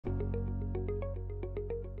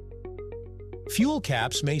Fuel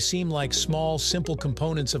caps may seem like small, simple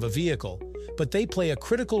components of a vehicle, but they play a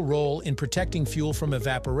critical role in protecting fuel from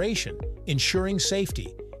evaporation, ensuring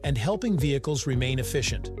safety, and helping vehicles remain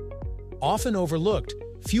efficient. Often overlooked,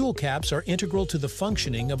 fuel caps are integral to the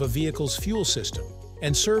functioning of a vehicle's fuel system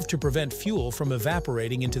and serve to prevent fuel from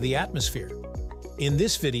evaporating into the atmosphere. In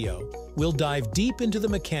this video, we'll dive deep into the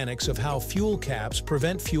mechanics of how fuel caps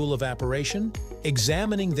prevent fuel evaporation,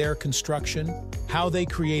 examining their construction, how they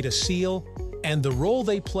create a seal, and the role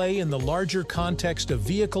they play in the larger context of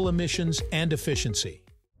vehicle emissions and efficiency.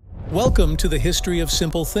 Welcome to the History of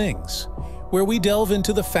Simple Things, where we delve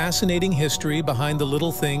into the fascinating history behind the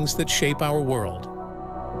little things that shape our world.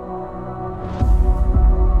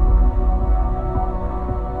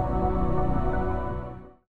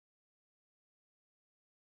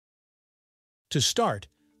 To start,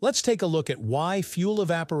 let's take a look at why fuel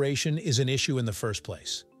evaporation is an issue in the first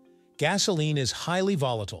place. Gasoline is highly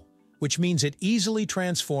volatile, which means it easily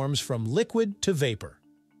transforms from liquid to vapor.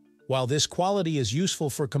 While this quality is useful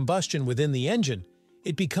for combustion within the engine,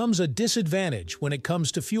 it becomes a disadvantage when it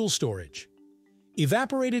comes to fuel storage.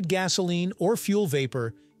 Evaporated gasoline or fuel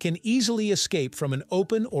vapor can easily escape from an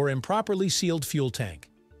open or improperly sealed fuel tank.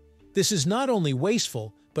 This is not only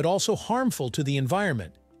wasteful, but also harmful to the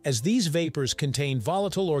environment, as these vapors contain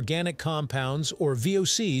volatile organic compounds or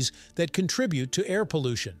VOCs that contribute to air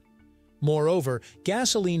pollution. Moreover,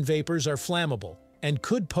 gasoline vapors are flammable and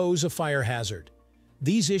could pose a fire hazard.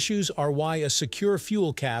 These issues are why a secure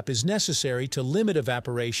fuel cap is necessary to limit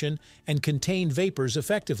evaporation and contain vapors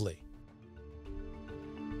effectively.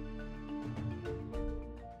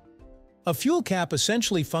 A fuel cap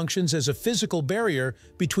essentially functions as a physical barrier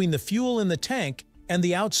between the fuel in the tank and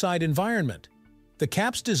the outside environment. The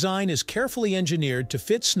cap's design is carefully engineered to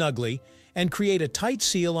fit snugly and create a tight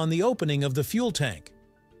seal on the opening of the fuel tank.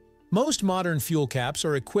 Most modern fuel caps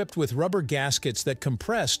are equipped with rubber gaskets that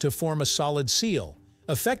compress to form a solid seal,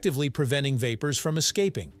 effectively preventing vapors from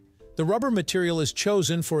escaping. The rubber material is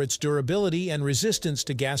chosen for its durability and resistance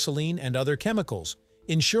to gasoline and other chemicals,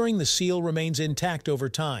 ensuring the seal remains intact over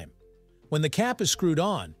time. When the cap is screwed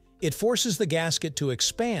on, it forces the gasket to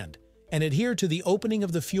expand and adhere to the opening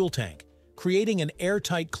of the fuel tank, creating an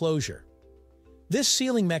airtight closure. This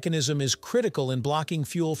sealing mechanism is critical in blocking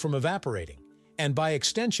fuel from evaporating, and by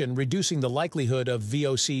extension reducing the likelihood of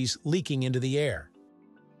VOCs leaking into the air.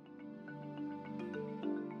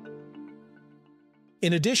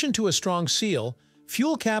 In addition to a strong seal,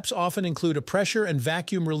 fuel caps often include a pressure and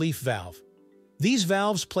vacuum relief valve. These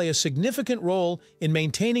valves play a significant role in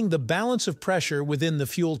maintaining the balance of pressure within the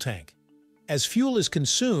fuel tank. As fuel is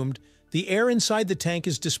consumed, the air inside the tank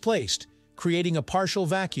is displaced, creating a partial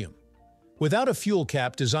vacuum. Without a fuel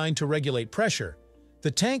cap designed to regulate pressure, the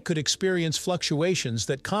tank could experience fluctuations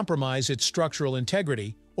that compromise its structural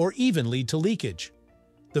integrity or even lead to leakage.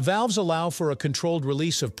 The valves allow for a controlled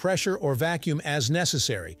release of pressure or vacuum as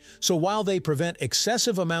necessary, so while they prevent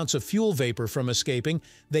excessive amounts of fuel vapor from escaping,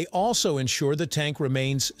 they also ensure the tank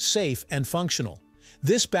remains safe and functional.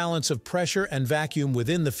 This balance of pressure and vacuum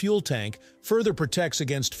within the fuel tank further protects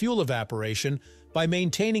against fuel evaporation by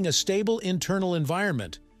maintaining a stable internal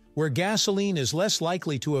environment where gasoline is less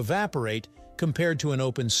likely to evaporate compared to an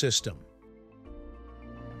open system.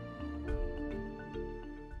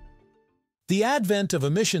 The advent of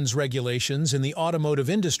emissions regulations in the automotive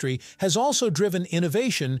industry has also driven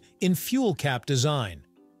innovation in fuel cap design.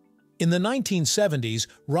 In the 1970s,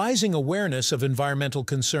 rising awareness of environmental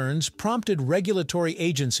concerns prompted regulatory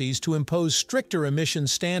agencies to impose stricter emission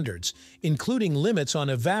standards, including limits on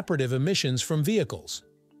evaporative emissions from vehicles.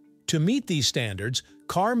 To meet these standards,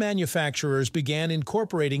 car manufacturers began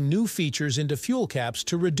incorporating new features into fuel caps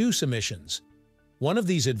to reduce emissions. One of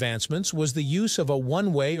these advancements was the use of a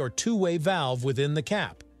one-way or two-way valve within the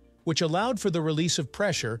cap, which allowed for the release of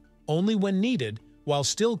pressure only when needed while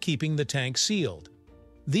still keeping the tank sealed.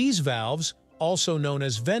 These valves, also known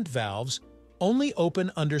as vent valves, only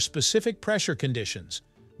open under specific pressure conditions,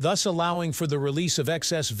 thus allowing for the release of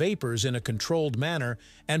excess vapors in a controlled manner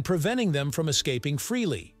and preventing them from escaping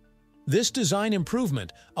freely. This design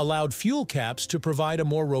improvement allowed fuel caps to provide a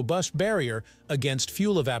more robust barrier against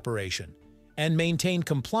fuel evaporation and maintain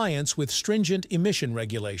compliance with stringent emission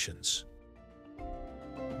regulations.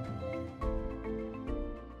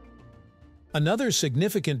 Another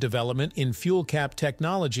significant development in fuel cap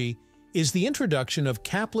technology is the introduction of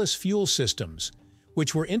capless fuel systems,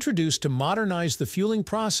 which were introduced to modernize the fueling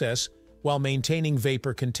process while maintaining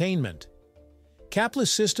vapor containment. Capless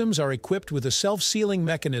systems are equipped with a self-sealing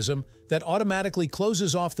mechanism that automatically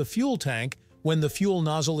closes off the fuel tank when the fuel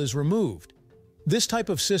nozzle is removed. This type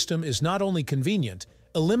of system is not only convenient,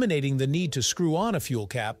 eliminating the need to screw on a fuel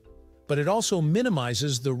cap, but it also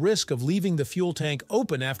minimizes the risk of leaving the fuel tank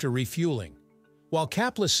open after refueling. While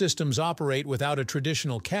capless systems operate without a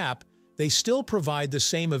traditional cap, they still provide the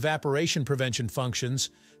same evaporation prevention functions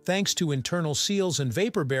thanks to internal seals and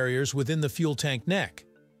vapor barriers within the fuel tank neck.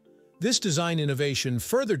 This design innovation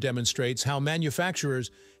further demonstrates how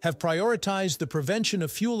manufacturers have prioritized the prevention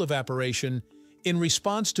of fuel evaporation in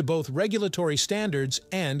response to both regulatory standards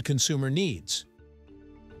and consumer needs.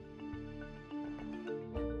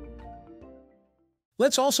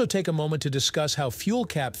 Let's also take a moment to discuss how fuel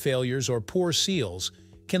cap failures or poor seals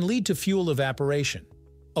can lead to fuel evaporation.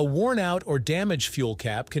 A worn-out or damaged fuel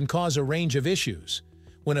cap can cause a range of issues.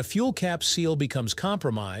 When a fuel cap seal becomes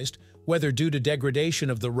compromised, whether due to degradation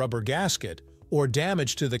of the rubber gasket or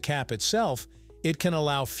damage to the cap itself, it can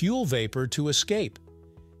allow fuel vapor to escape.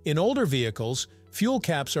 In older vehicles, fuel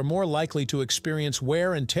caps are more likely to experience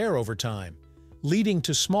wear and tear over time, leading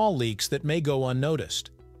to small leaks that may go unnoticed.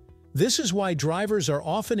 This is why drivers are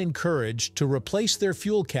often encouraged to replace their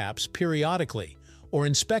fuel caps periodically or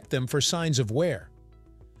inspect them for signs of wear.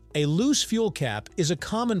 A loose fuel cap is a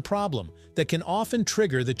common problem that can often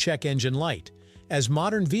trigger the check engine light, as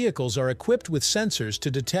modern vehicles are equipped with sensors to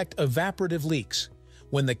detect evaporative leaks.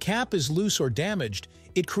 When the cap is loose or damaged,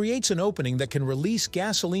 it creates an opening that can release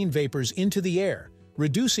gasoline vapors into the air,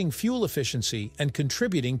 reducing fuel efficiency and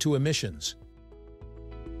contributing to emissions.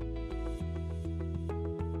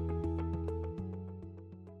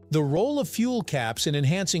 The role of fuel caps in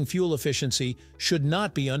enhancing fuel efficiency should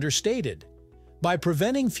not be understated. By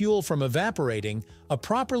preventing fuel from evaporating, a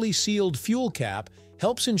properly sealed fuel cap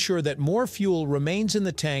helps ensure that more fuel remains in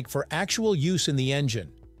the tank for actual use in the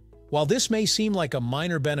engine. While this may seem like a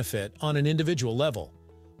minor benefit on an individual level,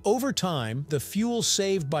 over time, the fuel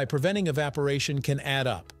saved by preventing evaporation can add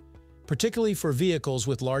up, particularly for vehicles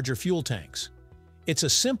with larger fuel tanks. It's a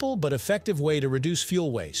simple but effective way to reduce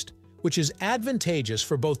fuel waste, which is advantageous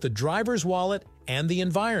for both the driver's wallet and the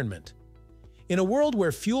environment. In a world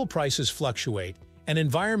where fuel prices fluctuate and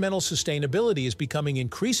environmental sustainability is becoming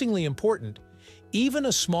increasingly important, even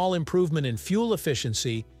a small improvement in fuel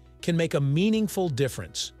efficiency can make a meaningful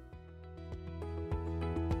difference.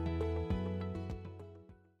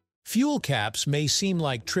 Fuel caps may seem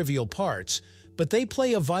like trivial parts, but they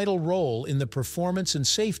play a vital role in the performance and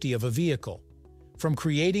safety of a vehicle. From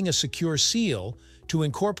creating a secure seal to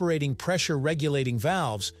incorporating pressure-regulating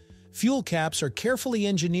valves, fuel caps are carefully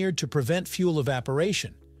engineered to prevent fuel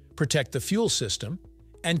evaporation, protect the fuel system,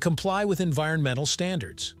 and comply with environmental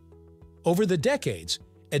standards. Over the decades,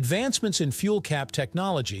 advancements in fuel cap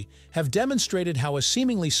technology have demonstrated how a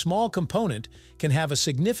seemingly small component can have a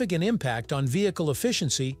significant impact on vehicle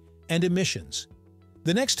efficiency and emissions.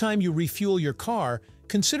 The next time you refuel your car,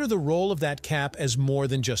 consider the role of that cap as more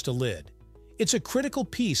than just a lid. It's a critical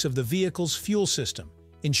piece of the vehicle's fuel system,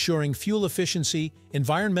 ensuring fuel efficiency,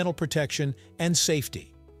 environmental protection, and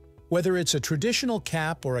safety. Whether it's a traditional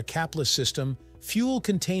cap or a capless system, fuel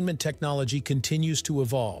containment technology continues to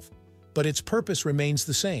evolve, but its purpose remains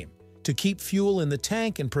the same: to keep fuel in the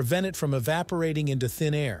tank and prevent it from evaporating into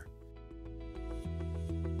thin air.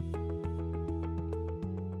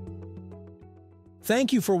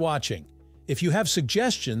 Thank you for watching. If you have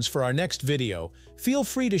suggestions for our next video, feel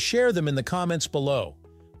free to share them in the comments below.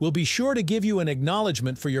 We'll be sure to give you an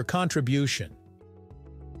acknowledgement for your contribution.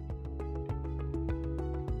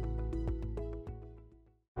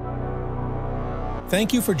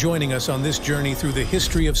 Thank you for joining us on this journey through the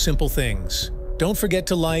history of simple things. Don't forget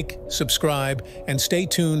to like, subscribe, and stay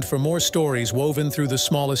tuned for more stories woven through the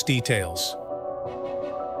smallest details.